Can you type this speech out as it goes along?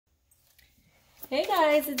Hey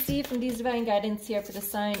guys, it's Dee from DeesDivineGuidance here for the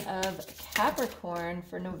sign of Capricorn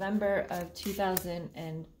for November of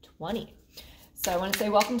 2020. So I want to say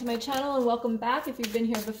welcome to my channel and welcome back if you've been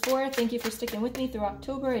here before. Thank you for sticking with me through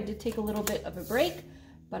October. I did take a little bit of a break,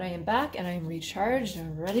 but I am back and I am recharged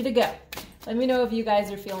and ready to go. Let me know if you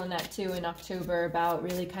guys are feeling that too in October, about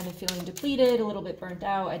really kind of feeling depleted, a little bit burnt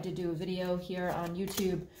out. I did do a video here on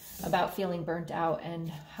YouTube about feeling burnt out and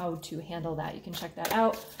how to handle that. You can check that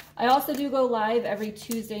out. I also do go live every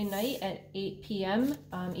Tuesday night at 8 p.m.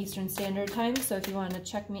 Eastern Standard Time. So if you want to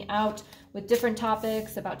check me out with different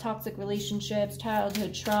topics about toxic relationships,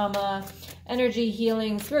 childhood trauma, energy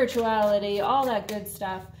healing, spirituality, all that good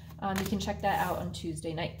stuff, you can check that out on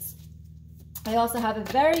Tuesday nights. I also have a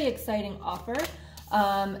very exciting offer,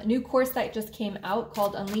 a new course that just came out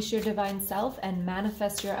called Unleash Your Divine Self and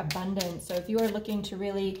Manifest Your Abundance. So if you are looking to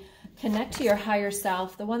really connect to your higher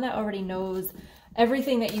self, the one that already knows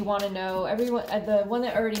everything that you want to know, the one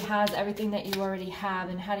that already has everything that you already have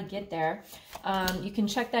and how to get there, you can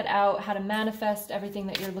check that out, how to manifest everything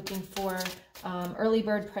that you're looking for. Early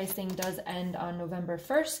bird pricing does end on November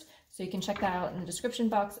 1st. So you can check that out in the description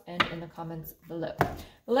box and in the comments below. But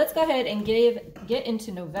let's go ahead and get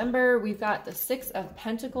into November. We've got the 6 of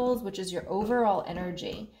Pentacles, which is your overall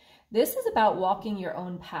energy. This is about walking your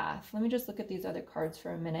own path. Let me just look at these other cards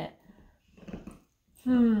for a minute.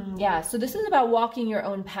 Yeah, so this is about walking your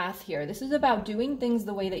own path here. This is about doing things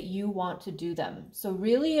the way that you want to do them. So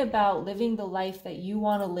really about living the life that you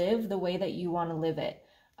want to live the way that you want to live it.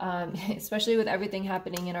 Especially with everything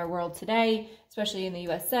happening in our world today, especially in the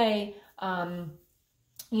USA,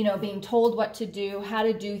 you know, being told what to do, how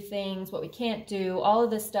to do things, what we can't do, all of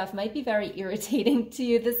this stuff might be very irritating to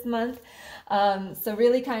you this month. So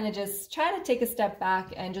really kind of just try to take a step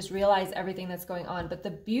back and just realize everything that's going on. But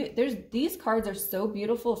these cards are so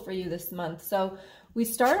beautiful for you this month. So we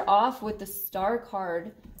start off with the Star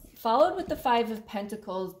card, followed with the 5 of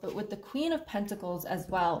Pentacles, but with the Queen of Pentacles as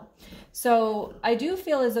well. So I do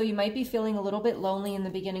feel as though you might be feeling a little bit lonely in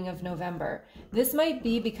the beginning of November. This might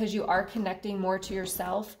be because you are connecting more to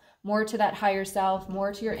yourself, more to that higher self,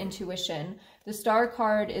 more to your intuition. The Star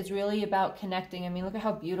card is really about connecting. I mean, look at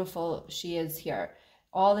how beautiful she is here.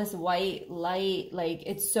 All this white light, like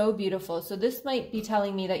it's so beautiful. So this might be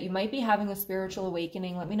telling me that you might be having a spiritual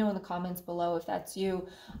awakening. Let me know in the comments below if that's you.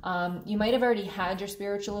 You might have already had your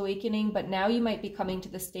spiritual awakening, but now you might be coming to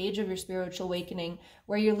the stage of your spiritual awakening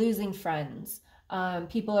where you're losing friends.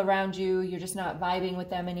 People around you, you're just not vibing with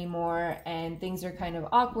them anymore, and things are kind of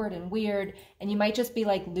awkward and weird, and you might just be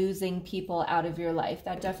like losing people out of your life.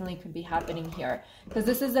 That definitely could be happening here, because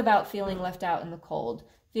this is about feeling left out in the cold.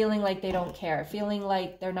 Feeling like they don't care, feeling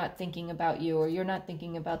like they're not thinking about you or you're not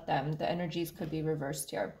thinking about them. The energies could be reversed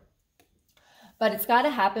here. But it's got to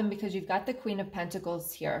happen because you've got the Queen of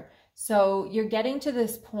Pentacles here. So you're getting to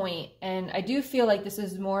this point, and I do feel like this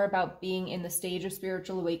is more about being in the stage of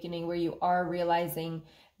spiritual awakening where you are realizing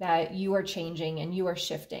that you are changing and you are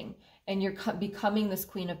shifting. And you're becoming this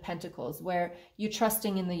Queen of Pentacles where you're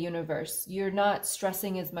trusting in the universe. You're not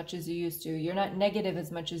stressing as much as you used to. You're not negative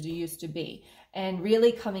as much as you used to be. And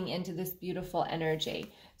really coming into this beautiful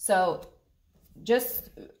energy. So just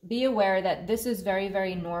be aware that this is very,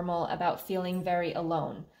 very normal about feeling very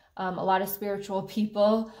alone. A lot of spiritual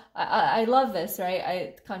people, I love this,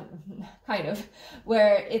 right? Kind of,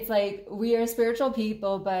 where it's like we are spiritual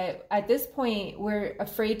people, but at this point we're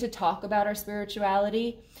afraid to talk about our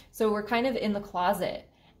spirituality. So we're kind of in the closet,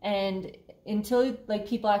 and until like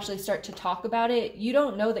people actually start to talk about it, you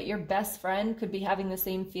don't know that your best friend could be having the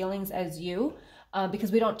same feelings as you,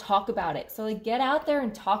 because we don't talk about it. So like get out there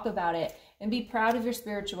and talk about it and be proud of your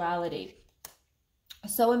spirituality.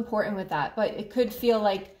 So important with that. But it could feel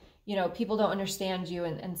like, you know, people don't understand you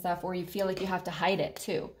and stuff, or you feel like you have to hide it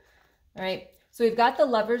too. All right. So we've got the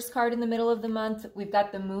Lovers card in the middle of the month. We've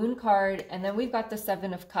got the Moon card, and then we've got the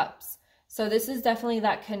 7 of Cups. So this is definitely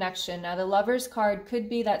that connection. Now the Lovers card could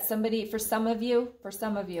be that somebody, for some of you,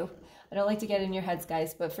 I don't like to get in your heads,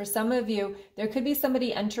 guys, but for some of you, there could be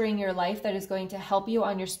somebody entering your life that is going to help you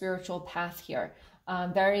on your spiritual path here.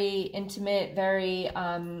 Very intimate, very,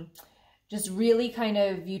 just really kind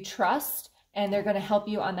of you trust, and they're going to help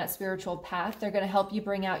you on that spiritual path. They're going to help you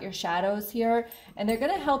bring out your shadows here, and they're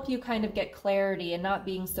going to help you kind of get clarity and not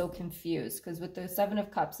being so confused, because with the 7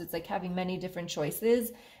 of Cups, it's like having many different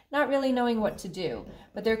choices, not really knowing what to do.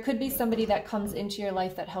 But there could be somebody that comes into your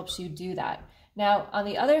life that helps you do that. Now, on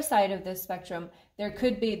the other side of this spectrum,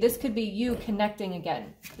 this could be you connecting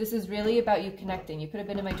again. This is really about you connecting. You could have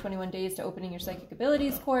been in my 21 Days to Opening Your Psychic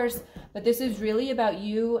Abilities course, but this is really about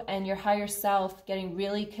you and your higher self getting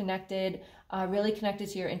really connected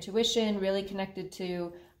to your intuition, really connected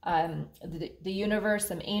to the universe,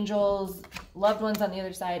 some angels, loved ones on the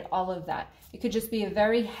other side, all of that. It could just be a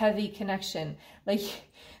very heavy connection. Like,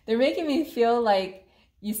 they're making me feel like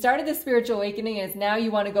you started the spiritual awakening and now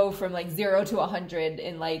you want to go from like 0 to 100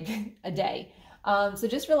 in like a day. So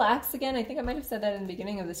just relax again. I think I might have said that in the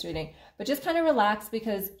beginning of this reading, but just kind of relax,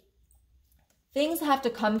 because things have to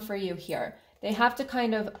come for you here. They have to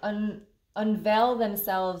kind of unveil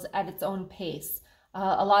themselves at its own pace.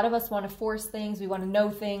 A lot of us want to force things. We want to know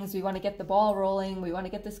things. We want to get the ball rolling. We want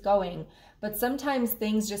to get this going. But sometimes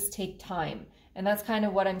things just take time. And that's kind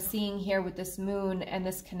of what I'm seeing here with this moon and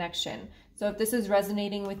this connection. So if this is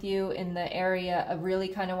resonating with you in the area of really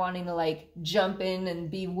kind of wanting to like jump in and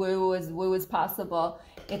be woo as possible,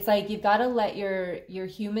 it's like you've got to let your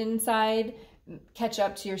human side catch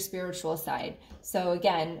up to your spiritual side. So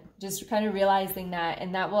again, just kind of realizing that,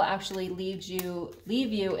 and that will actually leave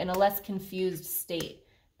you in a less confused state.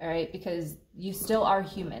 All right, because you still are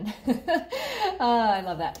human. I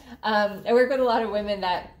love that. I work with a lot of women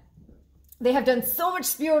that they have done so much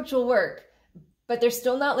spiritual work, but they're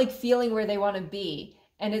still not like feeling where they want to be.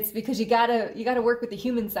 And it's because you gotta work with the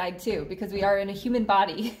human side too, because we are in a human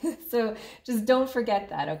body. So just don't forget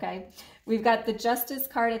that, okay? We've got the Justice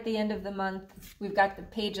card at the end of the month. We've got the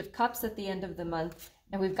Page of Cups at the end of the month.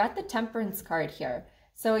 And we've got the Temperance card here.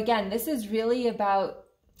 So again, this is really about,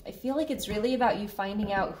 I feel like it's really about you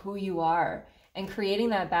finding out who you are and creating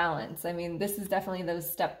that balance. I mean, this is definitely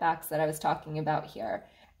those step backs that I was talking about here.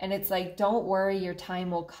 And it's like, don't worry, your time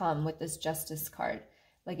will come with this Justice card.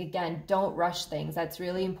 Like, again, don't rush things. That's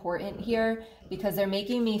really important here, because they're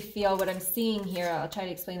making me feel what I'm seeing here. I'll try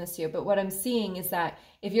to explain this to you. But what I'm seeing is that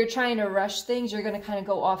if you're trying to rush things, you're going to kind of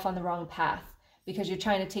go off on the wrong path, because you're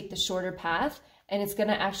trying to take the shorter path, and it's going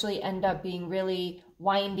to actually end up being really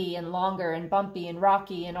windy and longer and bumpy and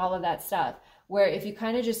rocky and all of that stuff. Where if you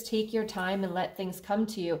kind of just take your time and let things come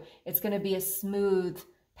to you, it's going to be a smooth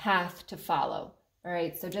path to follow. All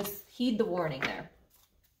right, so just heed the warning there.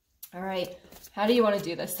 All right, how do you want to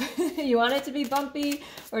do this? You want it to be bumpy,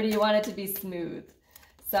 or do you want it to be smooth?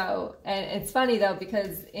 So, and it's funny though,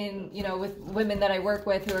 because with women that I work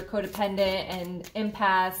with who are codependent and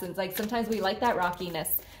empaths, and it's like sometimes we like that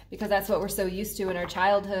rockiness because that's what we're so used to in our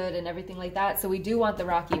childhood and everything like that. So we do want the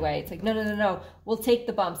rocky way. It's like, no, we'll take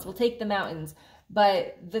the bumps, we'll take the mountains.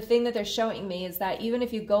 But the thing that they're showing me is that even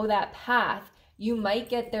if you go that path, you might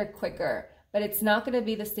get there quicker, but it's not going to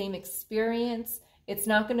be the same experience. It's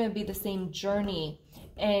not going to be the same journey,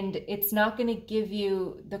 and it's not going to give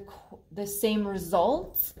you the same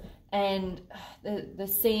results and the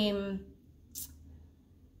same,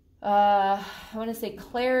 I want to say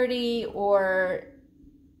clarity, or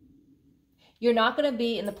you're not going to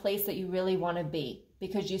be in the place that you really want to be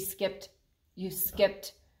because you skipped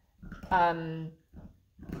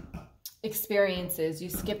experiences, you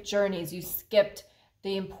skipped journeys, you skipped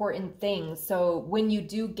the important things. So when you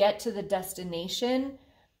do get to the destination,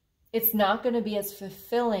 it's not going to be as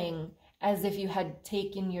fulfilling as if you had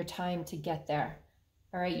taken your time to get there.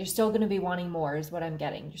 All right, you're still going to be wanting more is what I'm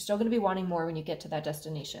getting. You're still going to be wanting more when you get to that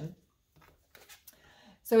destination.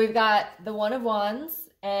 So we've got the One of Wands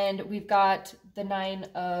and we've got the Nine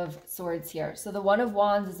of Swords here. So the One of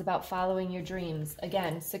Wands is about following your dreams.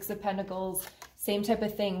 Again, Six of Pentacles, same type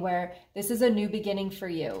of thing, where this is a new beginning for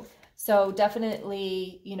you. So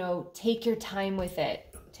definitely, take your time with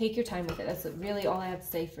it. Take your time with it. That's really all I have to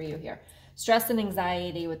say for you here. Stress and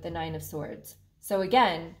anxiety with the Nine of Swords. So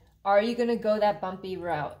again, are you going to go that bumpy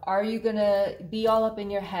route? Are you going to be all up in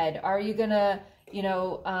your head? Are you going to,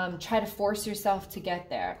 try to force yourself to get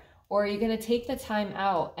there? Or are you going to take the time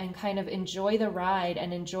out and kind of enjoy the ride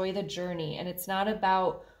and enjoy the journey? And it's not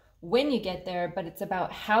about when you get there, but it's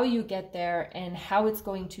about how you get there and how it's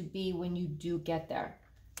going to be when you do get there.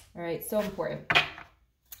 All right, so important.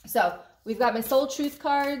 So we've got my Soul Truth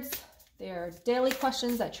cards. They are daily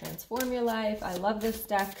questions that transform your life. I love this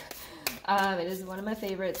deck. It is one of my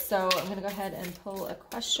favorites. So I'm going to go ahead and pull a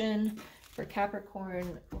question for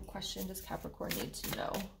Capricorn. What question does Capricorn need to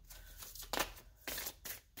know?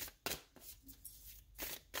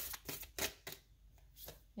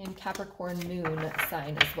 And Capricorn moon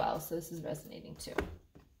sign as well. So this is resonating too.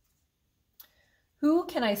 Who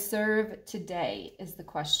can I serve today is the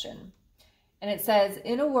question. And it says,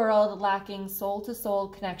 in a world lacking soul-to-soul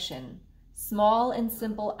connection, small and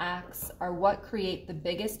simple acts are what create the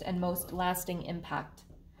biggest and most lasting impact.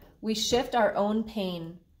 We shift our own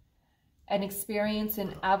pain and experience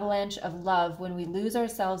an avalanche of love when we lose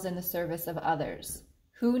ourselves in the service of others.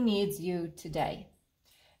 Who needs you today?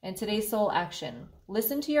 And today's soul action.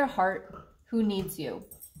 Listen to your heart. Who needs you?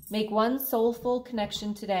 Make one soulful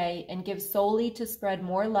connection today and give solely to spread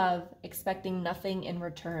more love, expecting nothing in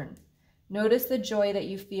return. Notice the joy that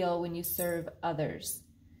you feel when you serve others.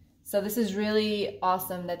 So this is really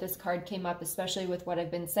awesome that this card came up, especially with what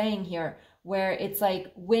I've been saying here, where it's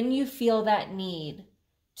like when you feel that need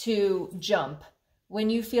to jump, when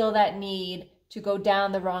you feel that need to go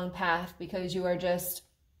down the wrong path because you are just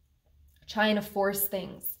trying to force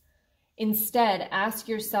things, instead ask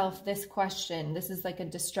yourself this question. This is like a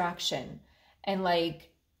distraction, and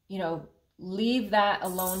like, you know, leave that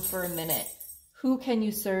alone for a minute. Who can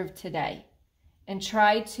you serve today? And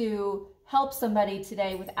try to help somebody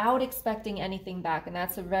today without expecting anything back. And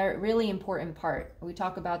that's a really important part. We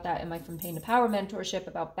talk about that in my From Pain to Power mentorship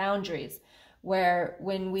about boundaries, where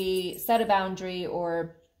when we set a boundary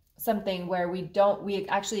or something where we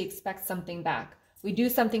actually expect something back. We do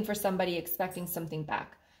something for somebody expecting something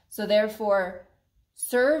back. So therefore,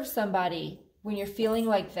 serve somebody when you're feeling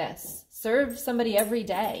like this. Serve somebody every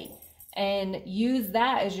day and use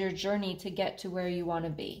that as your journey to get to where you want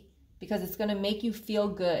to be, because it's going to make you feel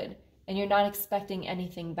good and you're not expecting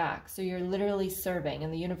anything back. So you're literally serving,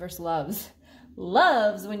 and the universe loves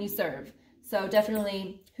when you serve. So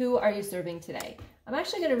definitely, who are you serving today? I'm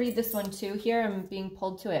actually going to read this one too here. I'm being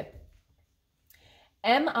pulled to it.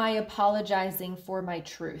 Am I apologizing for my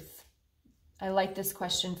truth? I like this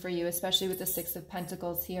question for you, especially with the Six of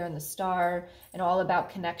Pentacles here and the star and all about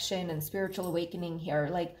connection and spiritual awakening here.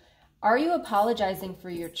 Like, are you apologizing for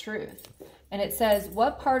your truth? And it says,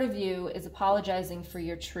 what part of you is apologizing for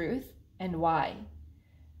your truth and why?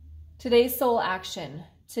 Today's soul action.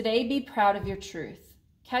 Today, be proud of your truth.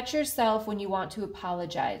 Catch yourself when you want to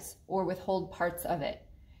apologize or withhold parts of it.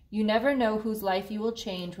 You never know whose life you will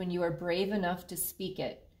change when you are brave enough to speak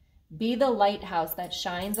it. Be the lighthouse that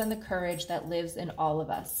shines on the courage that lives in all of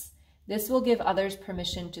us. This will give others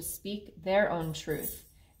permission to speak their own truth.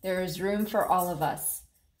 There is room for all of us.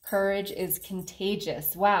 Courage is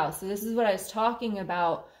contagious. Wow. So this is what I was talking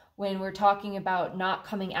about when we're talking about not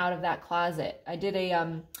coming out of that closet. I did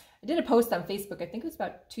a post on Facebook, I think it was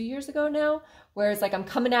about 2 years ago now, where it's like, I'm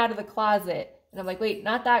coming out of the closet. And I'm like, wait,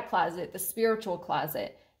 not that closet, the spiritual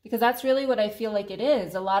closet. Because that's really what I feel like it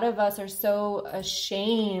is. A lot of us are so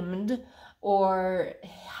ashamed or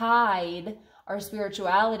hide our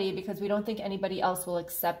spirituality because we don't think anybody else will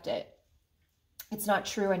accept it. It's not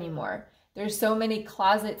true anymore. There's so many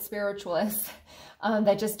closet spiritualists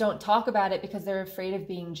that just don't talk about it because they're afraid of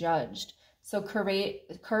being judged. So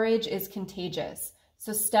courage is contagious.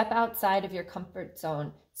 So step outside of your comfort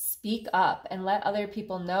zone, speak up, and let other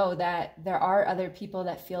people know that there are other people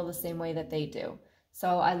that feel the same way that they do.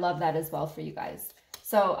 So I love that as well for you guys.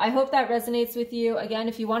 So I hope that resonates with you. Again,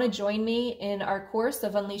 if you want to join me in our course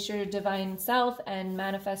of Unleash Your Divine Self and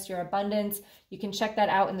Manifest Your Abundance, you can check that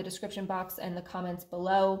out in the description box and the comments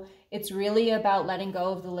below. It's really about letting go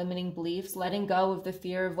of the limiting beliefs, letting go of the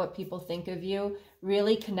fear of what people think of you,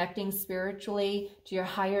 really connecting spiritually to your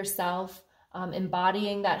higher self,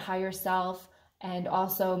 embodying that higher self, and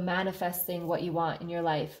also manifesting what you want in your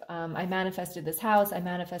life. I manifested this house, I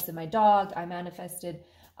manifested my dog, I manifested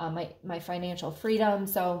my financial freedom.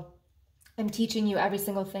 So I'm teaching you every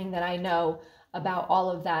single thing that I know about all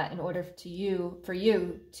of that in order for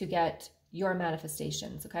you to get your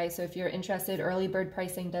manifestations, okay? So if you're interested, early bird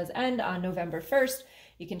pricing does end on November 1st.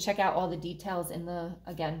 You can check out all the details in the,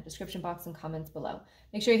 again, description box and comments below.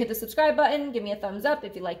 Make sure you hit the subscribe button. Give me a thumbs up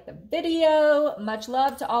if you like the video. Much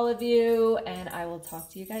love to all of you, and I will talk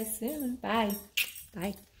to you guys soon. Bye.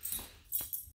 Bye.